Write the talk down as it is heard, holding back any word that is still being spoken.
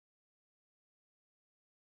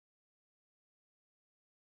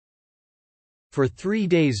For 3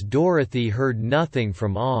 days Dorothy heard nothing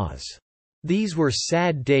from Oz. These were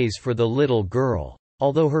sad days for the little girl,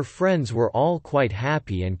 although her friends were all quite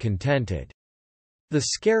happy and contented. The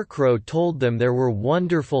Scarecrow told them there were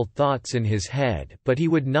wonderful thoughts in his head, but he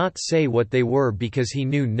would not say what they were because he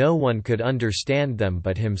knew no one could understand them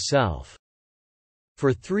but himself.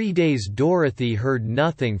 For 3 days Dorothy heard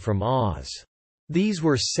nothing from Oz. These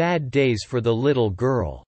were sad days for the little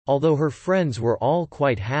girl, although her friends were all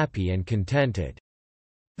quite happy and contented.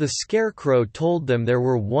 The Scarecrow told them there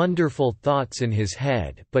were wonderful thoughts in his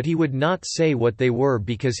head, but he would not say what they were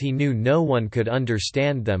because he knew no one could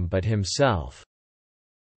understand them but himself.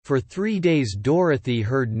 For 3 days Dorothy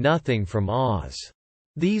heard nothing from Oz.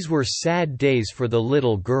 These were sad days for the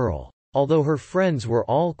little girl, although her friends were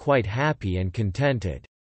all quite happy and contented.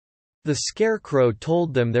 The Scarecrow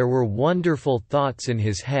told them there were wonderful thoughts in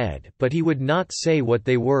his head, but he would not say what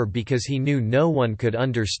they were because he knew no one could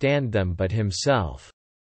understand them but himself.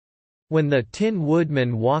 When the Tin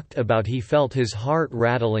Woodman walked about he felt his heart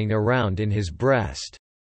rattling around in his breast.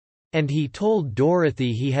 And he told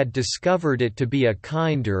Dorothy he had discovered it to be a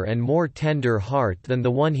kinder and more tender heart than the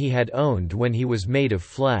one he had owned when he was made of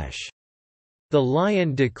flesh. The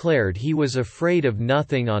Lion declared he was afraid of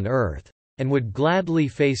nothing on earth, and would gladly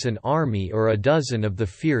face an army or a dozen of the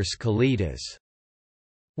fierce Kalitas.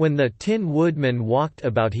 When the Tin Woodman walked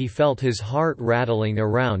about he felt his heart rattling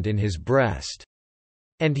around in his breast.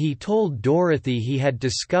 And he told Dorothy he had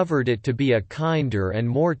discovered it to be a kinder and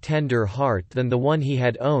more tender heart than the one he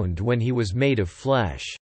had owned when he was made of flesh.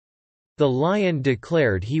 The Lion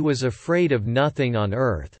declared he was afraid of nothing on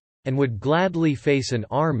earth, and would gladly face an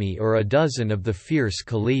army or a dozen of the fierce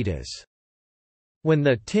Kalitas. When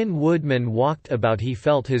the Tin Woodman walked about he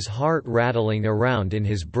felt his heart rattling around in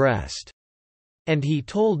his breast. And he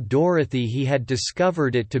told Dorothy he had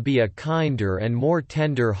discovered it to be a kinder and more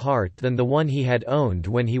tender heart than the one he had owned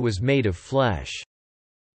when he was made of flesh.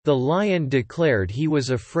 The Lion declared he was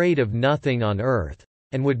afraid of nothing on earth,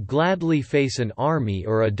 and would gladly face an army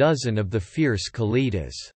or a dozen of the fierce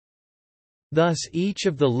Kalitas. Thus each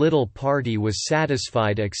of the little party was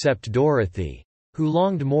satisfied except Dorothy, who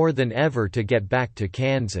longed more than ever to get back to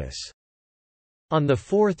Kansas. On the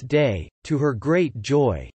 4th day, to her great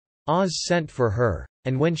joy, Oz sent for her,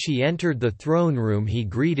 and when she entered the throne room he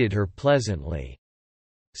greeted her pleasantly.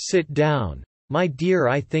 "Sit down, my dear,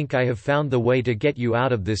 I think I have found the way to get you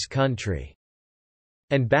out of this country."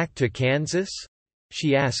 "And back to Kansas?"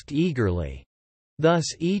 she asked eagerly. Thus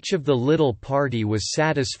each of the little party was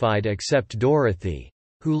satisfied except Dorothy,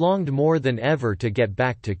 who longed more than ever to get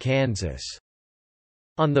back to Kansas.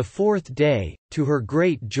 On the 4th day, to her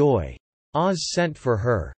great joy, Oz sent for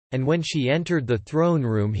her, and when she entered the throne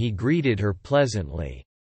room he greeted her pleasantly.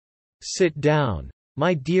 "Sit down,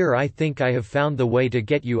 my dear, I think I have found the way to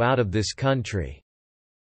get you out of this country."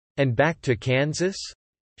 "And back to Kansas?"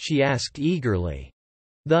 she asked eagerly.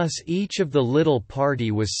 Thus each of the little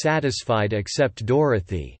party was satisfied except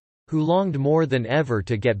Dorothy, who longed more than ever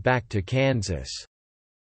to get back to Kansas.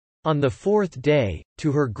 On the 4th day,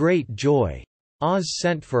 to her great joy, Oz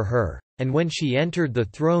sent for her, and when she entered the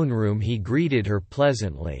throne room he greeted her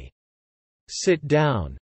pleasantly. "Sit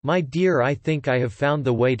down, my dear, I think I have found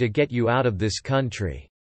the way to get you out of this country."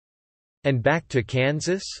 "And back to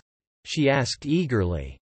Kansas?" she asked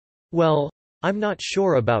eagerly. "Well, I'm not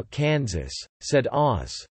sure about Kansas," said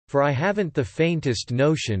Oz, "for I haven't the faintest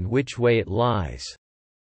notion which way it lies.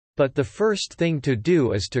 But the first thing to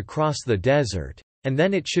do is to cross the desert, and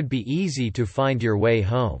then it should be easy to find your way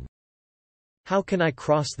home." "How can I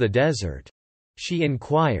cross the desert?" she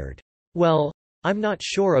inquired. "Well, I'm not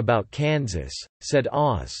sure about Kansas," said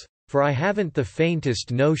Oz, "for I haven't the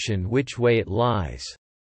faintest notion which way it lies.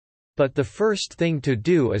 But the first thing to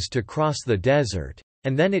do is to cross the desert,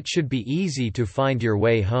 and then it should be easy to find your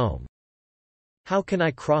way home." "How can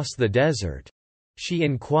I cross the desert?" she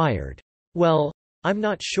inquired. "Well, I'm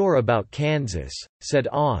not sure about Kansas," said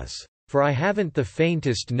Oz, "for I haven't the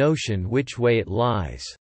faintest notion which way it lies.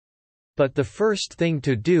 But the first thing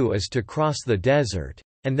to do is to cross the desert,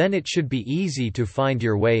 and then it should be easy to find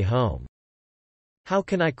your way home." "How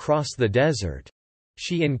can I cross the desert?"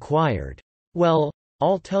 she inquired. "Well,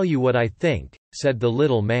 I'll tell you what I think," said the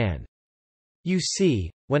little man. "You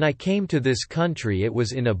see, when I came to this country it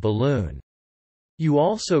was in a balloon. You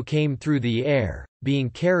also came through the air,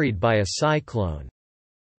 being carried by a cyclone.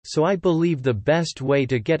 So I believe the best way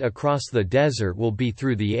to get across the desert will be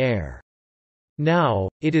through the air. Now,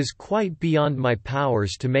 it is quite beyond my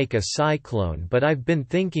powers to make a cyclone, but I've been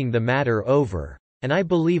thinking the matter over, and I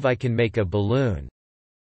believe I can make a balloon."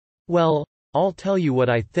 "Well, I'll tell you what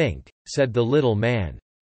I think," said the little man.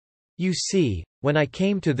 "You see, when I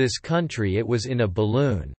came to this country it was in a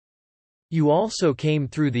balloon. You also came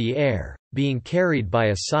through the air, being carried by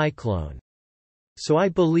a cyclone. So I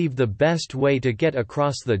believe the best way to get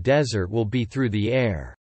across the desert will be through the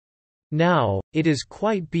air. Now, it is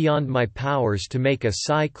quite beyond my powers to make a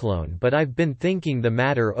cyclone, but I've been thinking the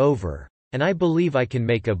matter over, and I believe I can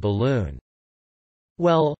make a balloon."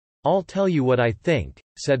 "Well, I'll tell you what I think,"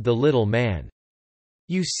 said the little man.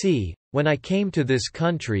 "You see, when I came to this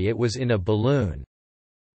country it was in a balloon.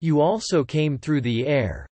 You also came through the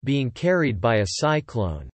air, being carried by a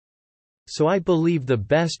cyclone. So I believe the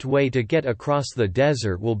best way to get across the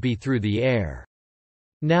desert will be through the air.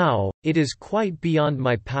 Now, it is quite beyond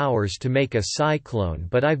my powers to make a cyclone,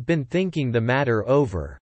 but I've been thinking the matter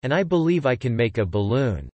over, and I believe I can make a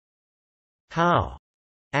balloon." "How?"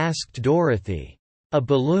 asked Dorothy. "A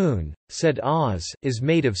balloon," said Oz, "is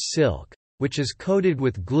made of silk, which is coated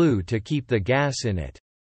with glue to keep the gas in it.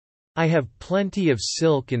 I have plenty of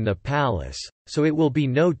silk in the palace, so it will be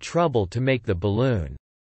no trouble to make the balloon.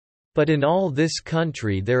 But in all this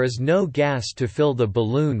country there is no gas to fill the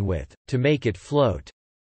balloon with, to make it float."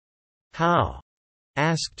 "How?"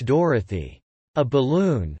 asked Dorothy. "A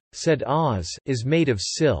balloon," said Oz, "is made of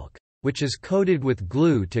silk, which is coated with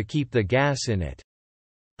glue to keep the gas in it.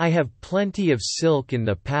 I have plenty of silk in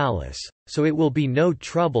the palace, so it will be no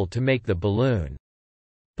trouble to make the balloon.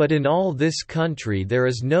 But in all this country there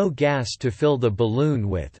is no gas to fill the balloon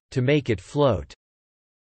with, to make it float."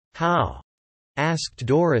 "How?" asked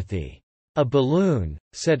Dorothy. "A balloon,"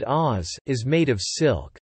 said Oz, "is made of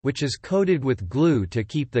silk, which is coated with glue to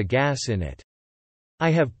keep the gas in it. I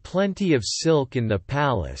have plenty of silk in the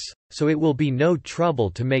palace, so it will be no trouble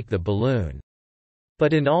to make the balloon.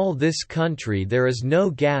 But in all this country there is no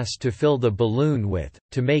gas to fill the balloon with,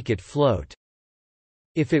 to make it float."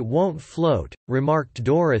 "If it won't float," remarked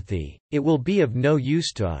Dorothy, "it will be of no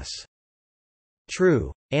use to us."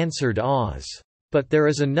 "True," answered Oz. "But there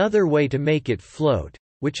is another way to make it float,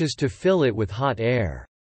 which is to fill it with hot air.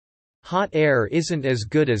 Hot air isn't as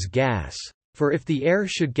good as gas, for if the air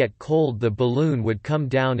should get cold the balloon would come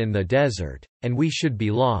down in the desert, and we should be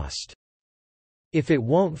lost." "If it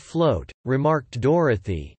won't float," remarked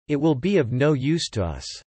Dorothy, "it will be of no use to us."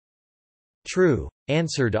 "True,"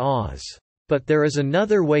 answered Oz. "But there is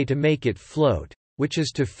another way to make it float, which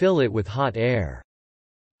is to fill it with hot air.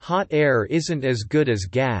 Hot air isn't as good as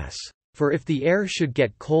gas, for if the air should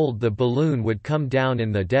get cold the balloon would come down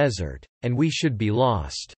in the desert, and we should be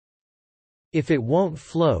lost." "If it won't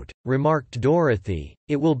float," remarked Dorothy,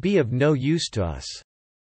 "it will be of no use to us."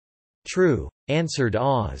 "True," answered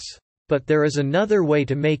Oz. "But there is another way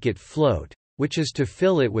to make it float, which is to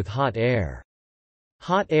fill it with hot air.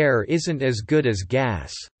 Hot air isn't as good as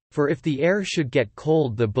gas, for if the air should get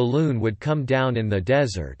cold the balloon would come down in the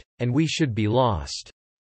desert, and we should be lost."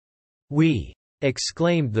 "We!"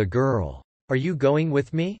 exclaimed the girl. "Are you going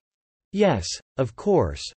with me?" "Yes, of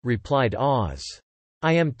course," replied Oz.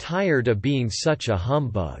 "I am tired of being such a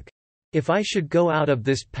humbug. If I should go out of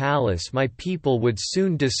this palace my people would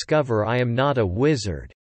soon discover I am not a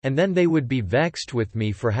wizard, and then they would be vexed with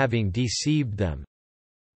me for having deceived them.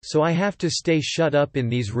 So I have to stay shut up in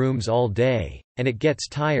these rooms all day, and it gets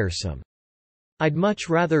tiresome. I'd much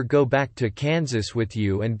rather go back to Kansas with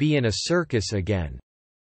you and be in a circus again."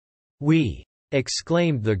 "We!"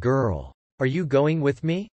 exclaimed the girl. "Are you going with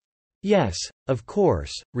me?" "Yes, of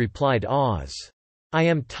course," replied Oz. "I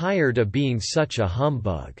am tired of being such a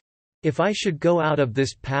humbug. If I should go out of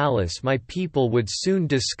this palace my people would soon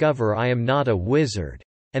discover I am not a wizard,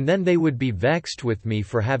 and then they would be vexed with me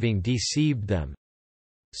for having deceived them.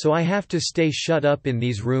 So I have to stay shut up in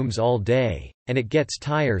these rooms all day, and it gets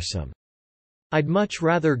tiresome. I'd much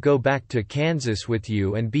rather go back to Kansas with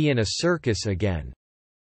you and be in a circus again."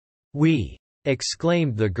 "We!"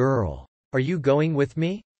 exclaimed the girl. "Are you going with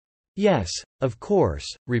me?" "Yes, of course,"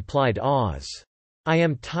 replied Oz. "I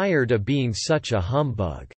am tired of being such a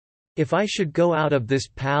humbug. If I should go out of this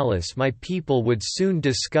palace my people would soon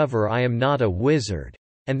discover I am not a wizard,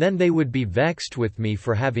 and then they would be vexed with me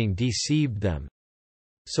for having deceived them.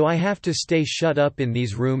 So I have to stay shut up in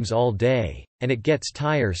these rooms all day, and it gets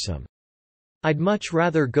tiresome. I'd much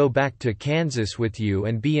rather go back to Kansas with you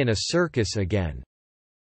and be in a circus again."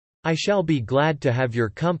 "I shall be glad to have your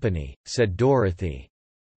company," said Dorothy.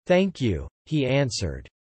 "Thank you," he answered.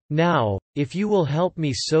 "Now, if you will help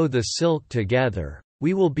me sew the silk together,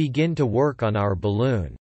 we will begin to work on our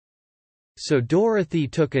balloon." So Dorothy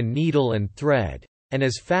took a needle and thread, and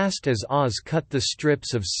as fast as Oz cut the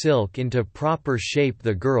strips of silk into proper shape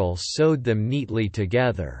the girl sewed them neatly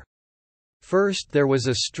together. First there was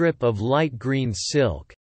a strip of light green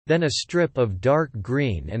silk, then a strip of dark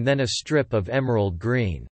green and then a strip of emerald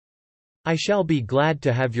green. "I shall be glad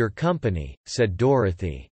to have your company," said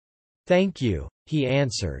Dorothy. "Thank you," he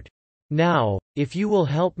answered. "Now, if you will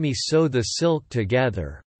help me sew the silk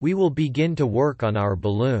together, we will begin to work on our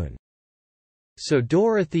balloon." So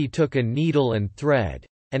Dorothy took a needle and thread,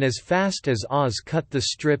 and as fast as Oz cut the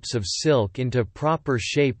strips of silk into proper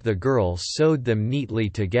shape, the girl sewed them neatly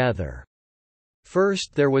together.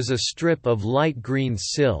 First there was a strip of light green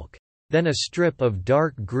silk, then a strip of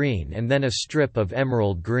dark green, and then a strip of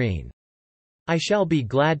emerald green. "I shall be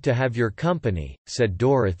glad to have your company," said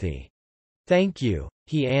Dorothy. "Thank you,"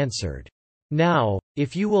 he answered. "Now,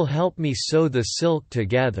 if you will help me sew the silk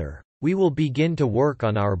together, we will begin to work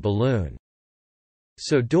on our balloon."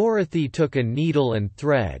 So Dorothy took a needle and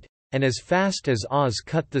thread, and as fast as Oz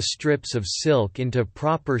cut the strips of silk into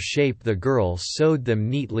proper shape, the girl sewed them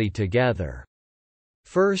neatly together.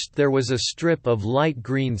 First there was a strip of light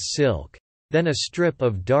green silk, then a strip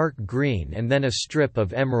of dark green, and then a strip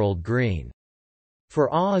of emerald green.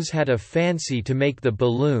 For Oz had a fancy to make the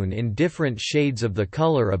balloon in different shades of the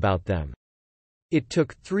color about them. It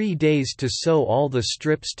took 3 days to sew all the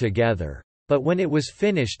strips together, but when it was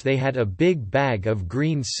finished they had a big bag of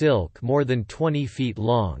green silk more than 20 feet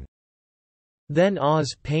long. Then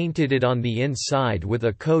Oz painted it on the inside with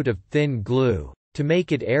a coat of thin glue, to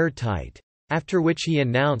make it airtight, after which he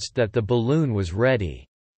announced that the balloon was ready.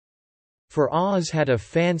 For Oz had a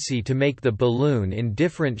fancy to make the balloon in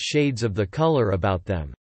different shades of the color about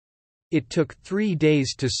them. It took 3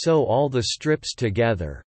 days to sew all the strips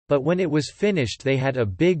together, but when it was finished they had a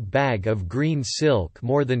big bag of green silk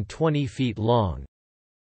more than 20 feet long.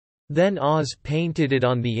 Then Oz painted it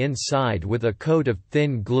on the inside with a coat of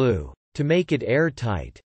thin glue, to make it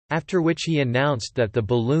airtight, after which he announced that the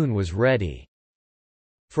balloon was ready.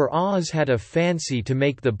 For Oz had a fancy to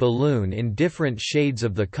make the balloon in different shades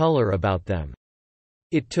of the color about them.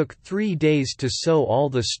 It took 3 days to sew all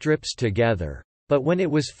the strips together, but when it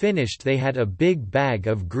was finished they had a big bag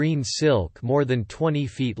of green silk more than 20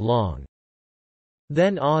 feet long.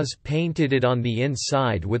 Then Oz painted it on the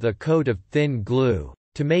inside with a coat of thin glue,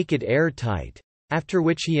 to make it airtight, after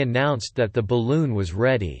which he announced that the balloon was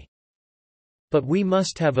ready. "But we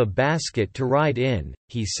must have a basket to ride in,"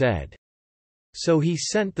 he said. So he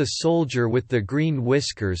sent the soldier with the green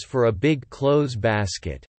whiskers for a big clothes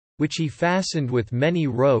basket, which he fastened with many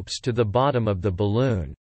ropes to the bottom of the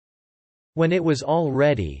balloon. When it was all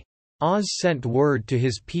ready, Oz sent word to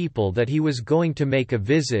his people that he was going to make a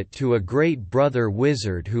visit to a great brother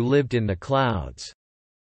wizard who lived in the clouds.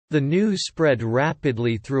 The news spread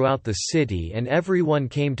rapidly throughout the city and everyone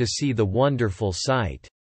came to see the wonderful sight.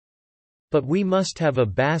 "But we must have a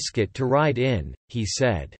basket to ride in," he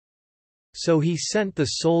said. So he sent the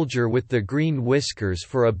soldier with the green whiskers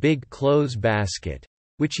for a big clothes basket,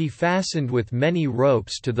 which he fastened with many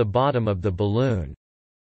ropes to the bottom of the balloon.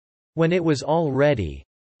 When it was all ready,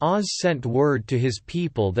 Oz sent word to his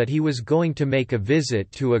people that he was going to make a visit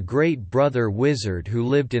to a great brother wizard who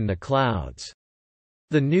lived in the clouds.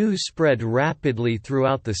 The news spread rapidly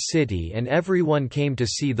throughout the city and everyone came to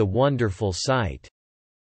see the wonderful sight.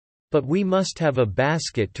 "But we must have a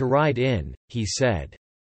basket to ride in," he said.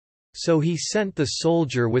 So he sent the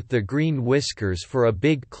soldier with the green whiskers for a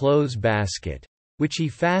big clothes basket, which he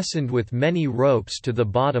fastened with many ropes to the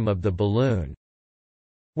bottom of the balloon.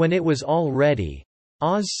 When it was all ready,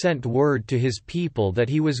 Oz sent word to his people that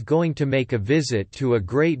he was going to make a visit to a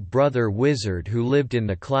great brother wizard who lived in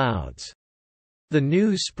the clouds. The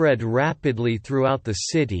news spread rapidly throughout the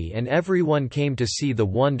city and everyone came to see the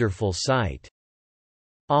wonderful sight.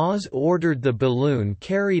 Oz ordered the balloon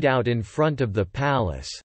carried out in front of the palace,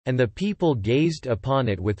 and the people gazed upon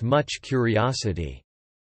it with much curiosity.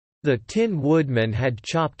 The Tin Woodman had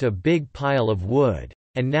chopped a big pile of wood,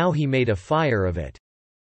 and now he made a fire of it.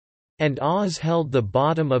 And Oz held the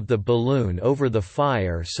bottom of the balloon over the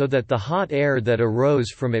fire so that the hot air that arose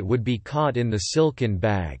from it would be caught in the silken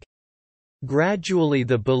bag. Gradually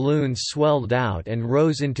the balloon swelled out and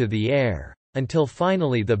rose into the air, until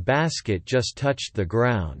finally the basket just touched the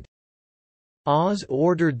ground. Oz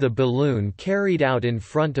ordered the balloon carried out in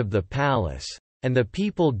front of the palace, and the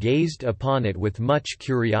people gazed upon it with much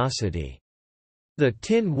curiosity. The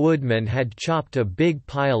Tin Woodman had chopped a big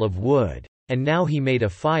pile of wood, and now he made a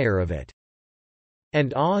fire of it.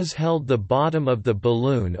 And Oz held the bottom of the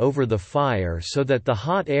balloon over the fire so that the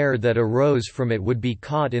hot air that arose from it would be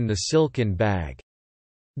caught in the silken bag.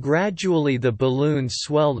 Gradually the balloon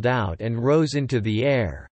swelled out and rose into the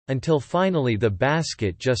air, until finally the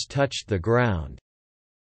basket just touched the ground.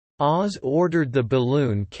 Oz ordered the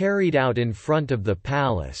balloon carried out in front of the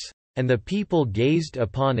palace, and the people gazed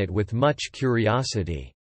upon it with much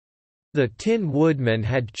curiosity. The Tin Woodman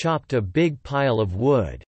had chopped a big pile of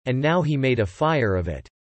wood, and now he made a fire of it.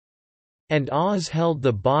 And Oz held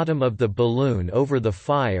the bottom of the balloon over the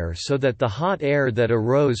fire so that the hot air that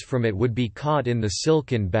arose from it would be caught in the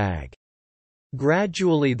silken bag.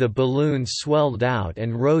 Gradually the balloon swelled out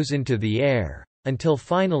and rose into the air, until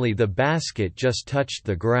finally the basket just touched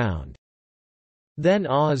the ground. Then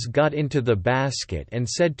Oz got into the basket and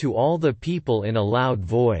said to all the people in a loud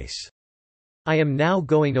voice, "I am now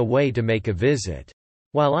going away to make a visit.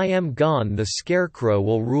 While I am gone, the Scarecrow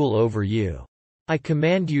will rule over you. I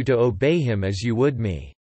command you to obey him as you would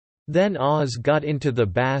me." Then Oz got into the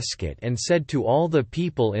basket and said to all the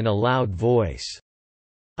people in a loud voice,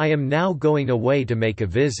 "I am now going away to make a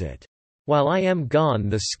visit. While I am gone,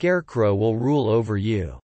 the Scarecrow will rule over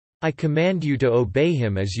you. I command you to obey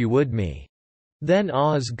him as you would me." Then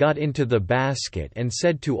Oz got into the basket and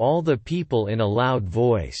said to all the people in a loud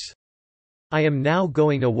voice, "I am now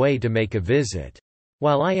going away to make a visit.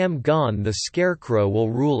 While I am gone, the Scarecrow will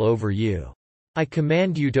rule over you. I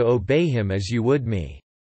command you to obey him as you would me."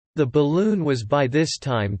 The balloon was by this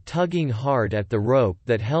time tugging hard at the rope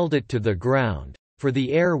that held it to the ground, for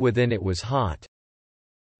the air within it was hot.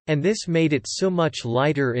 And this made it so much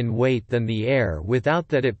lighter in weight than the air without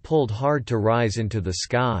that it pulled hard to rise into the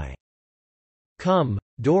sky. "Come,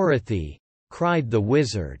 Dorothy," cried the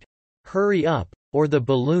wizard. "Hurry up, or the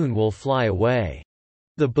balloon will fly away."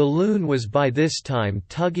 The balloon was by this time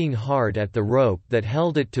tugging hard at the rope that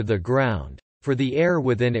held it to the ground, for the air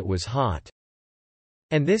within it was hot.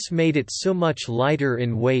 And this made it so much lighter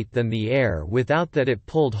in weight than the air without that it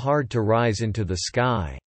pulled hard to rise into the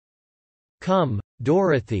sky. "Come,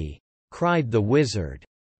 Dorothy," cried the wizard.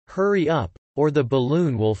 "Hurry up, or the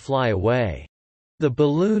balloon will fly away." The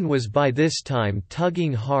balloon was by this time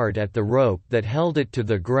tugging hard at the rope that held it to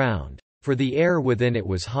the ground, for the air within it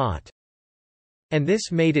was hot. And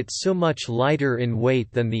this made it so much lighter in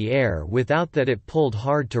weight than the air without that it pulled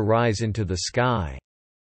hard to rise into the sky.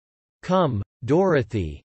 "Come,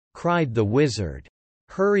 Dorothy," cried the wizard.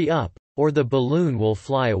 "Hurry up, or the balloon will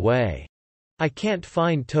fly away." "I can't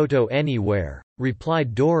find Toto anywhere,"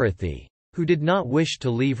 replied Dorothy, who did not wish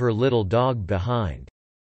to leave her little dog behind.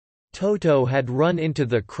 Toto had run into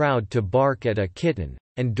the crowd to bark at a kitten,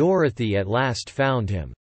 and Dorothy at last found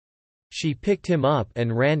him. She picked him up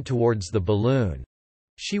and ran towards the balloon.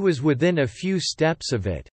 She was within a few steps of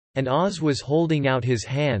it, and Oz was holding out his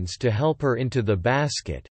hands to help her into the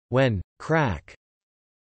basket, when, crack,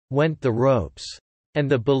 went the ropes. And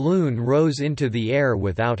the balloon rose into the air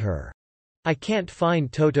without her. "I can't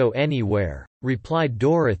find Toto anywhere," replied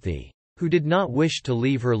Dorothy, who did not wish to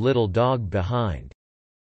leave her little dog behind.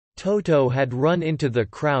 Toto had run into the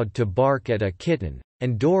crowd to bark at a kitten,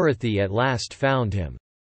 and Dorothy at last found him.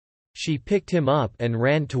 She picked him up and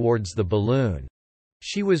ran towards the balloon.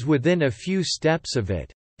 She was within a few steps of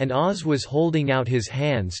it, and Oz was holding out his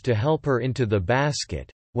hands to help her into the basket,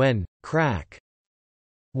 when, crack,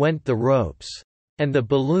 went the ropes. And the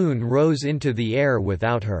balloon rose into the air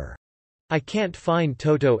without her. "I can't find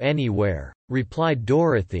Toto anywhere," replied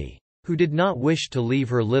Dorothy, who did not wish to leave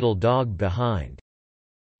her little dog behind.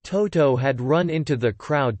 Toto had run into the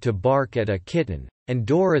crowd to bark at a kitten, and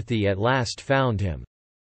Dorothy at last found him.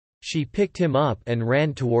 She picked him up and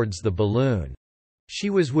ran towards the balloon.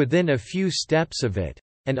 She was within a few steps of it,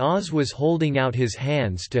 and Oz was holding out his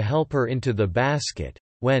hands to help her into the basket,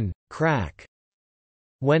 when, crack,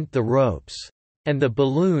 went the ropes. And the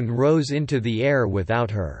balloon rose into the air without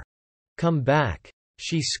her. "Come back,"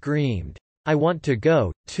 she screamed. "I want to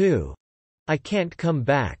go, too." "I can't come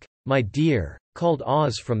back, my dear," called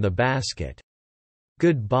Oz from the basket.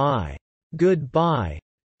 "Goodbye. Goodbye,"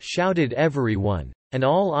 shouted everyone, and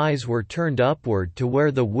all eyes were turned upward to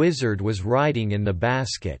where the wizard was riding in the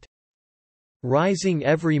basket, rising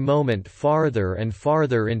every moment farther and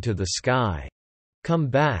farther into the sky. "Come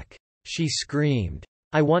back," she screamed.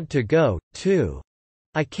 "I want to go, too."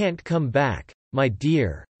 "I can't come back, my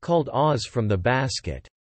dear," called Oz from the basket.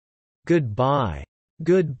 "Goodbye.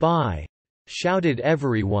 Goodbye," shouted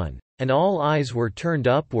everyone, and all eyes were turned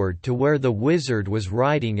upward to where the wizard was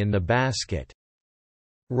riding in the basket,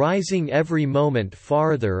 rising every moment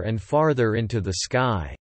farther and farther into the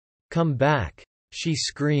sky. "Come back," she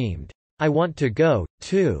screamed. "I want to go,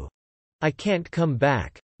 too." "I can't come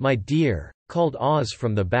back, my dear," called Oz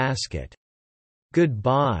from the basket.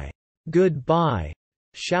 "Goodbye. Goodbye,"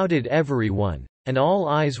 shouted everyone, and all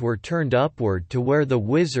eyes were turned upward to where the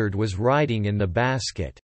wizard was riding in the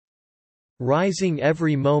basket, rising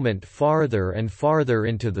every moment farther and farther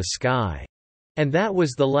into the sky. And that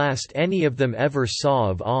was the last any of them ever saw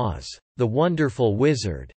of Oz, the wonderful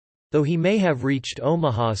wizard, though he may have reached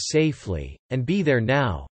Omaha safely, and be there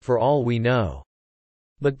now, for all we know.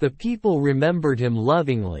 But the people remembered him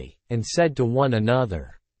lovingly, and said to one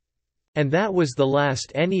another, "And that was the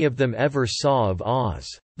last any of them ever saw of Oz,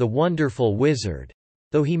 the wonderful wizard,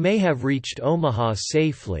 though he may have reached Omaha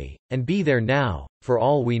safely, and be there now, for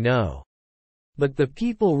all we know." But the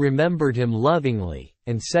people remembered him lovingly,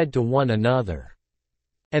 and said to one another,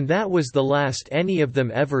 "And that was the last any of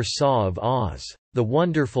them ever saw of Oz, the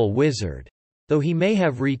wonderful wizard, though he may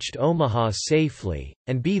have reached Omaha safely,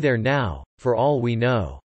 and be there now, for all we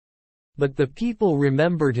know." But the people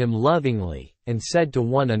remembered him lovingly, and said to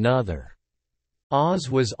one another, "Oz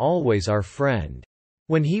was always our friend.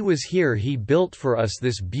 When he was here he built for us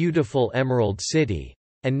this beautiful emerald city,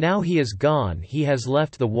 and now he is gone he has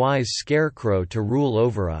left the wise scarecrow to rule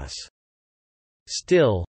over us."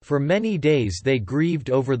 Still, for many days they grieved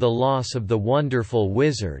over the loss of the wonderful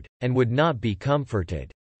wizard, and would not be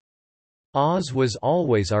comforted. "Oz was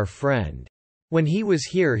always our friend. When he was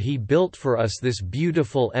here he built for us this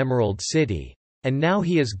beautiful emerald city, and now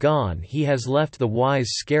he is gone he has left the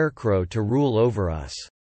wise scarecrow to rule over us."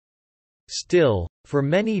 Still, for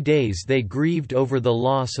many days they grieved over the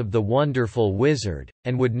loss of the wonderful wizard,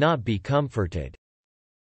 and would not be comforted.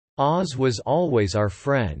 "Oz was always our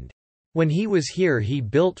friend. When he was here he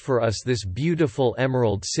built for us this beautiful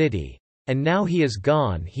emerald city, and now he is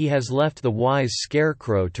gone he has left the wise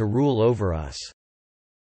scarecrow to rule over us."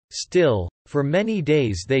 Still, for many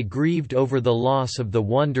days they grieved over the loss of the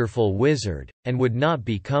wonderful wizard, and would not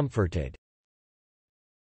be comforted.